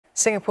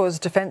Singapore's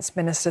defence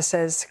minister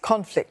says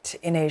conflict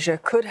in Asia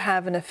could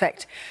have an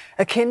effect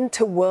akin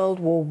to World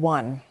War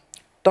I.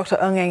 Dr.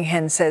 Eng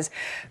Hen says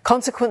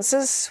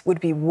consequences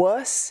would be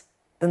worse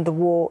than the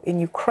war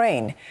in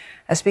Ukraine.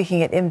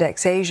 Speaking at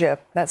IMDEX Asia,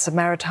 that's a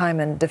maritime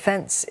and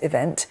defence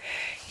event,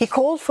 he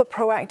called for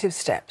proactive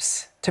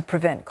steps to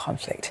prevent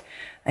conflict.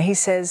 And he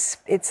says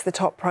it's the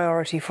top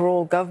priority for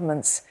all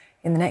governments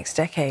in the next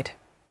decade.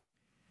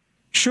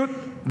 Should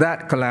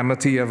that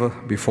calamity ever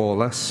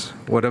befall us,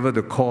 whatever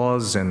the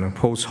cause and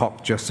post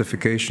hoc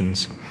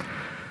justifications,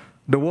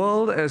 the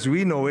world as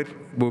we know it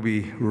will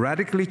be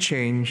radically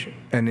changed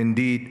and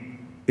indeed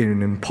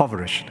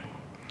impoverished.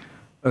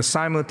 A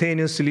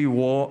simultaneous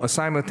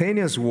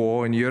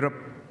war in Europe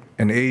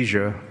and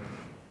Asia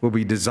will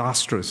be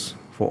disastrous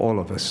for all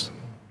of us.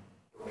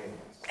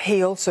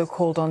 He also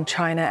called on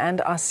China and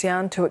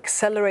ASEAN to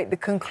accelerate the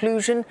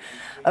conclusion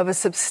of a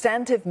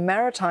substantive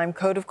maritime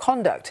code of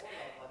conduct.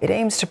 It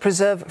aims to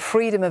preserve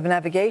freedom of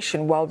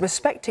navigation while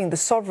respecting the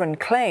sovereign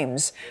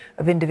claims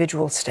of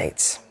individual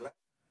states.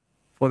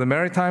 For the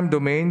maritime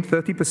domain,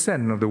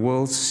 30% of the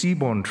world's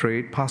seaborne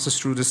trade passes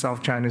through the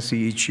South China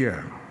Sea each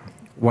year.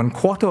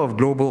 1/4 of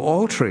global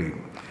oil trade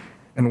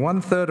and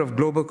 1/3 of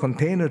global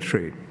container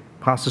trade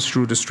passes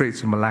through the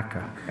Straits of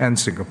Malacca and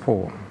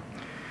Singapore.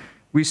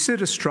 We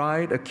sit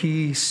astride a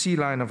key sea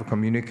line of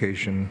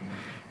communication,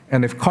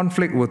 and if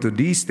conflict were to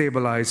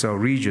destabilize our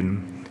region,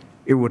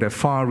 it would have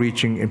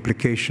far-reaching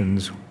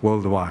implications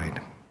worldwide.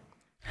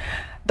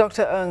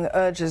 Dr. Eng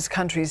urges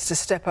countries to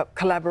step up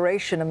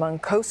collaboration among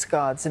coast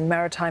guards and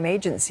maritime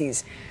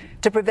agencies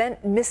to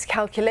prevent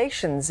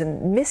miscalculations and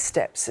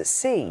missteps at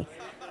sea.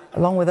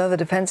 Along with other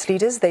defence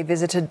leaders, they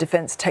visited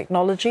defence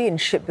technology and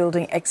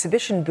shipbuilding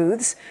exhibition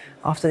booths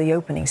after the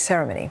opening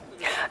ceremony.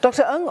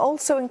 Dr. Eng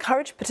also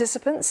encouraged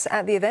participants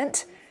at the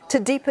event to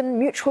deepen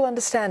mutual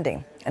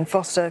understanding and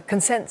foster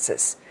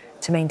consensus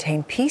to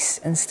maintain peace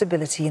and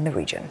stability in the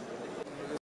region.